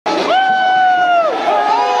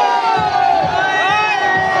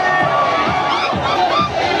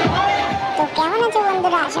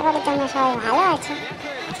তোমরা সবাই ভালো আছো।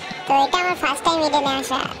 তো এটা আমার ফার্স্ট টাইম ইডেনে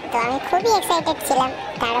আসা, তো আমি খুবই এক্সাইটেড ছিলাম।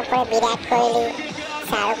 তার উপরে বিরাট কোহলি,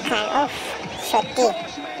 শাহরুখ খান, উফ সত্যি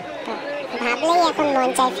ভাবলেই এখন মন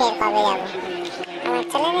চাই ফের কবে যাবো। আমার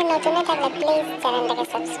চ্যানেলে নতুন থাকলে প্লিজ চ্যানেলটাকে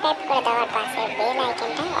সাবস্ক্রাইব করে দেওয়ার পাশে বেল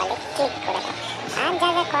আইকনটা অলে ক্লিক করে দাও। আর যা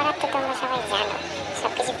যা করার তো তোমরা সবাই জানো,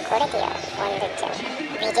 সব কিছু করে দিও বন্ধুর জন্য।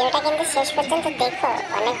 ভিডিওটা কিন্তু শেষ পর্যন্ত দেখো,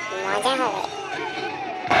 অনেক মজা হবে।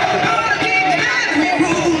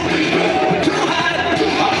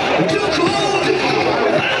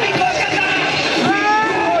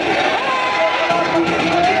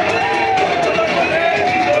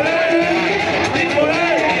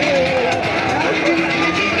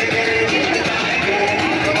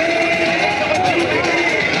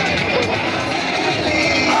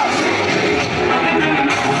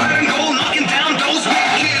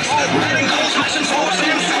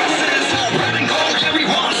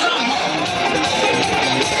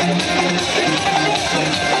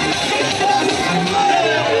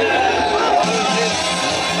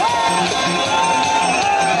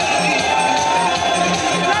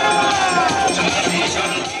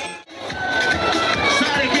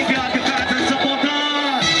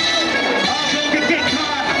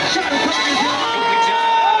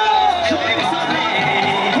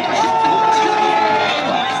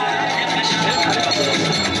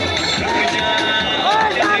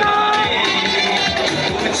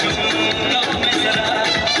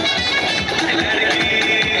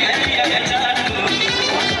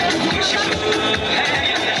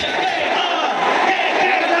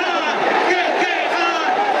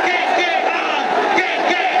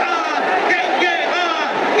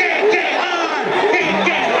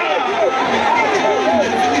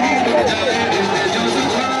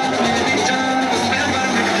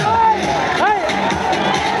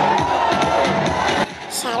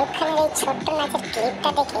 শাহরুখ খানের এই ছোট্ট নাচের ক্লিপটা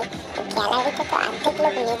দেখে গ্যালারিতে তো অর্ধেক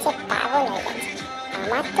লোক নিচে পাগল হয়ে গেছে।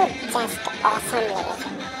 আমার তো জাস্ট অসাম লেগেছে।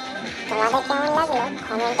 তোমাদের কেমন লাগলো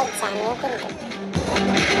কমেন্টে জানিও কিন্তু।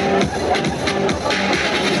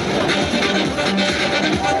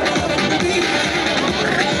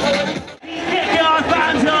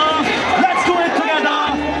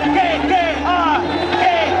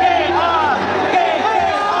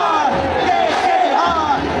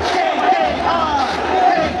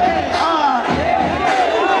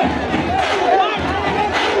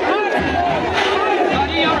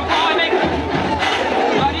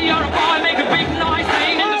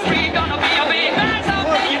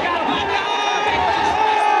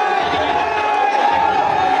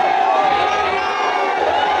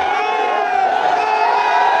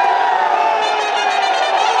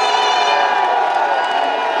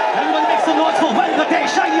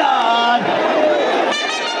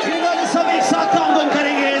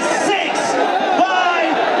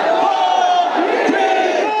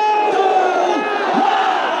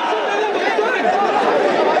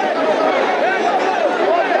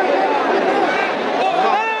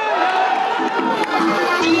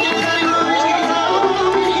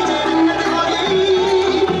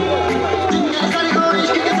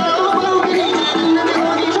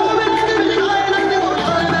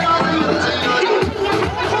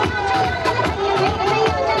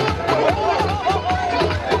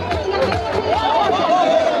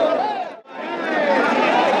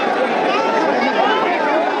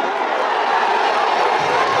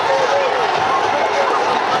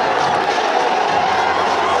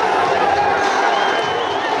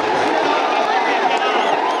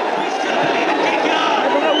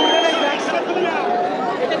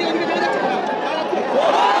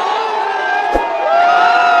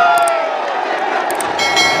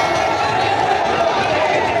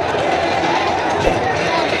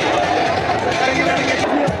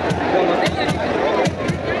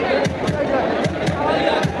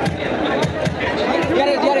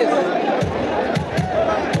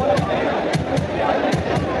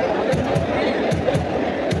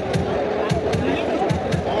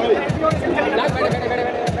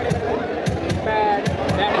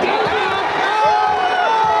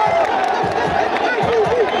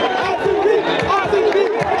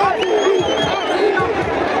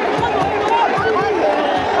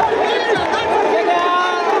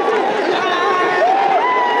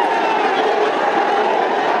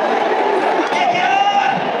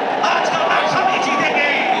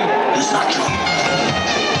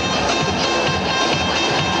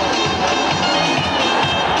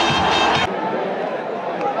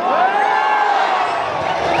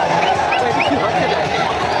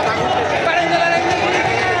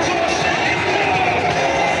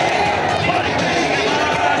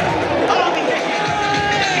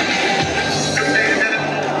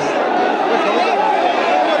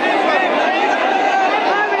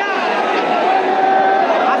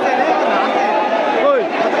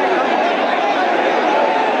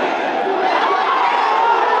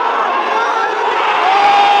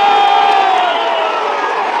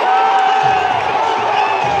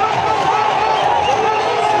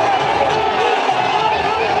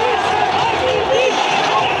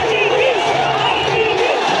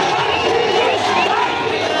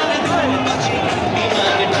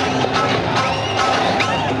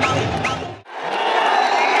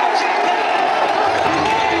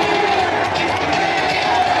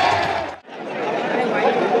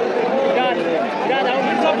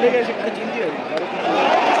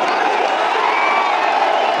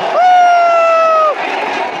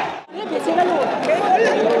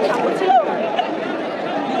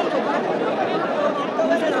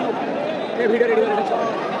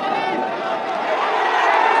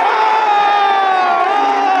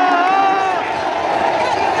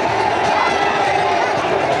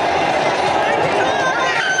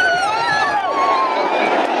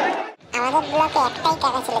 ব্লকে একটাই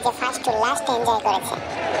টাকা ছিল যে ফার্স্ট টু লাস্ট এনজয় করেছে।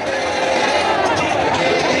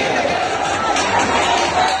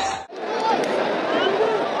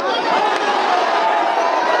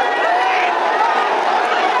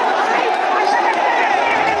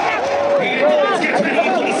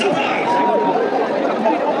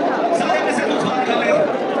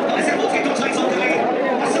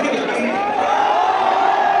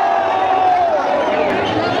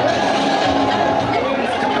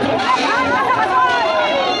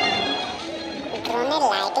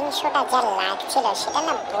 শোটা যা লাগছিল সেটা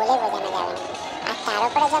না বলে বোঝানো যাবে না। আর তার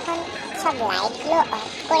উপরে যখন সব লাইটগুলো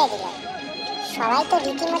অফ করে দিল সবাই তো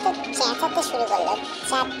রীতিমতো চেঁচাতে শুরু করলো,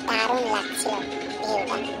 যা দারুণ লাগছিল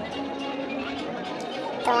ভিউটা।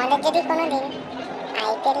 তোমাদের যদি কোনোদিন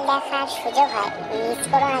আইপিএল দেখার সুযোগ হয় মিস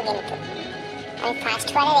করো না কিন্তু। আমি ফার্স্ট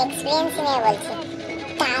বারের এক্সপিরিয়েন্স নিয়ে বলছি,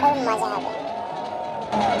 দারুণ মজা হবে।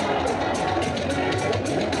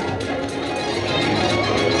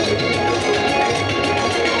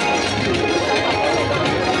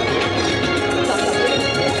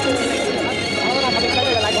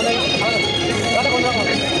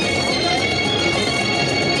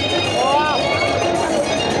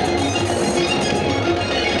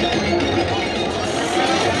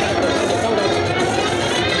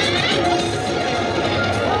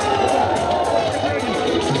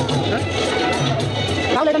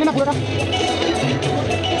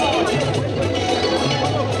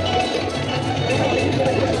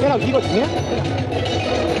 পুরোটা কি করছি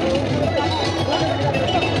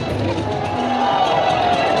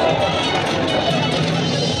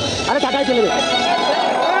আরে টাকায় চলে যাবে।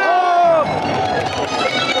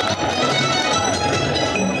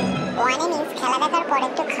 খেলা দেখার পর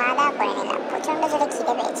একটু খাওয়া দাওয়া করে নিলাম, প্রচন্ড জোরে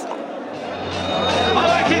খিদে পেয়েছিল।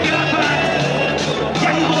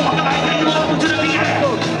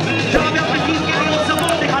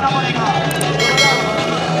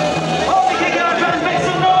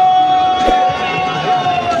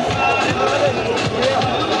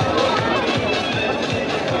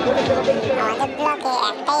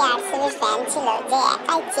 একটাই আরসিবি ফ্যান ছিল যে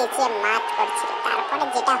একাই চেঁচিয়ে মাত করছিল। তারপরে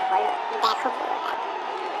যেটা হলো দেখো পুরোটা।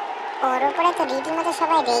 ওর উপরে তো রীতিমতো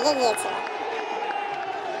সবাই রেগে গিয়েছিল।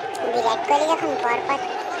 বিরাট কোহলি যখন পরপর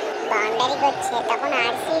বাউন্ডারি করছে তখন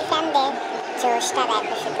আরসিবি ফ্যানদের জোশটা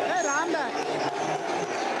দেখো শুধু।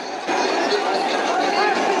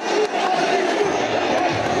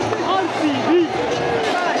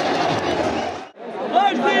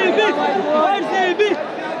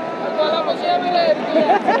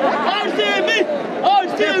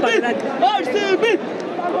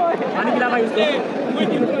 पानी पिला भाई उसको,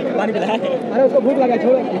 पानी पिला। अरे उसको भूख लगा,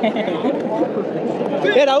 छोड़।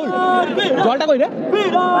 ए राहुल जलटा कोई रे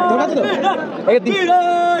थोड़ा तो दो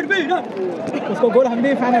उसको गोल। हम भी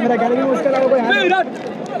फैन है, मेरा गैलरी में उसका लगा कोई है।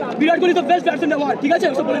 विराट कोहली तो बेस्ट बैट्समैन अवार्ड, ठीक है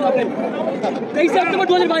उसको बोलेंगे आपने। 23 अक्टूबर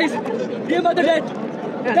 2022 गेम ऑफ द डेट,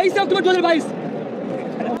 23 अक्टूबर 2022।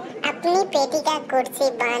 अपनी पेटी का कुर्सी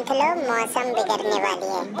बांध लो, मौसम बिगड़ने वाली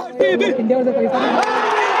है। India versus Pakistan.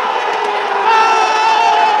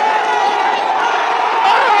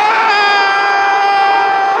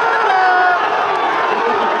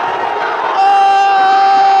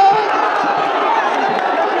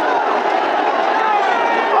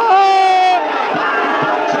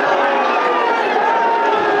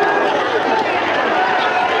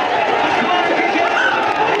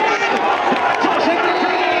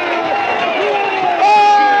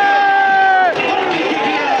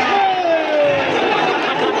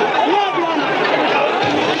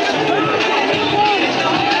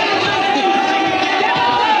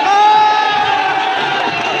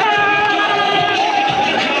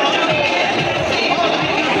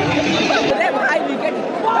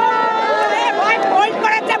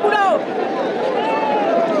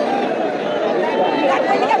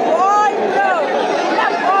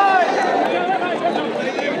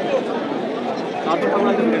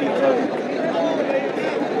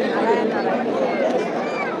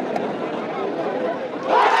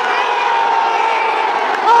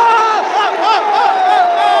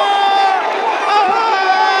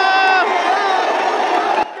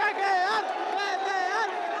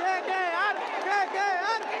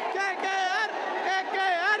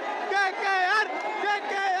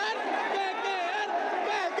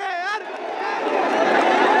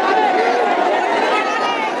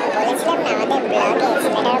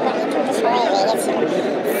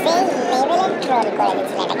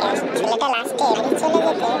 ছেলেটা লাস্টে চলে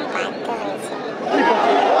যেতে বাধ্য হয়েছে।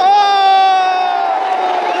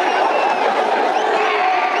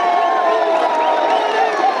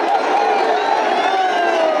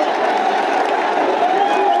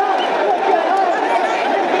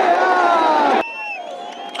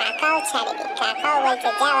 ছাড়ে দি। কাকাও বলছে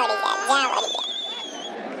যা বাড়ি যা, যা বাড়ি যা।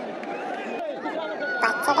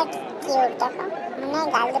 বাচ্চাটা কিউট দেখো, মনে হয়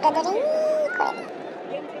গাল দুটো ধরে করে দেয়।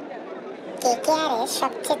 KKR এর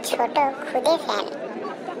সবচেয়ে ছোট খুদে ফ্যান।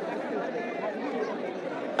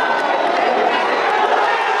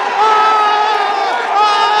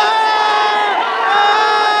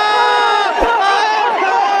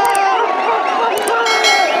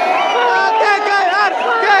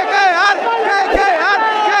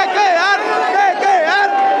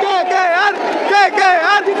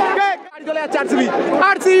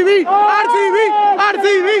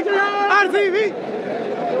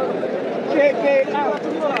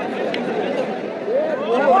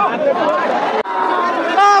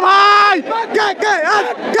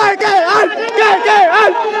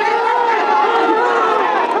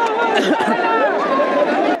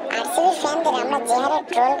 আমরা যে হারে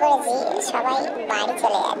ট্রোল করেছি সবাই বাড়ি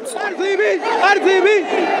চলে যাচ্ছে।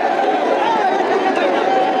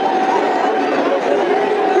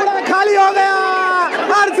 पूरा खाली हो गया।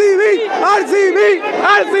 RCB RCB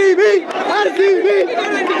RCB RCB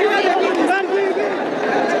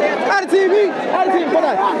RCB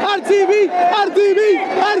RCB RCB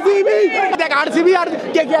RCB देख RCB আর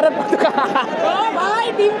KKR এর পতাকা ভাই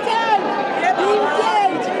টিম চেঞ্জ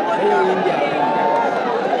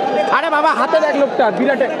আরে বাবা হাতে দেখ লোকটা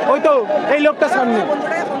বিরাট ওই তো এই লোকটা সামনে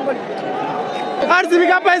RCB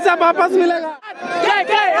का पैसा वापस मिलेगा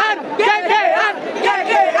KKR KKR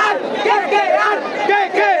KKR KKR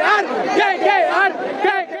KKR KKR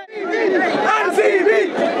RCB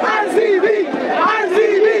RCB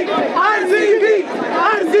RCB RCB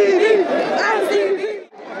RCB RCB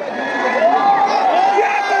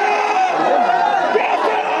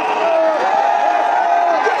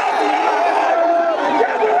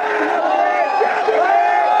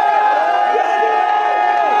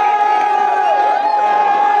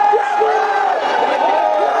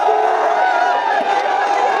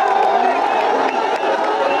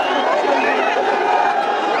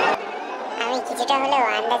কিছুটা হলেও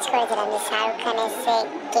আন্দাজ করেছিলাম যে শাহরুখ খান এসে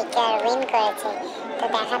KKR উইন করেছে, তো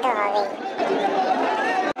দেখা তো হবেই।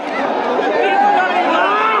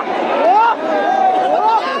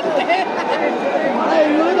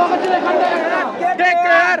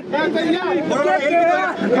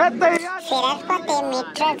 ফেরার পথে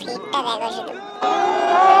মেট্রো ভিড়টা দেখো শুধু।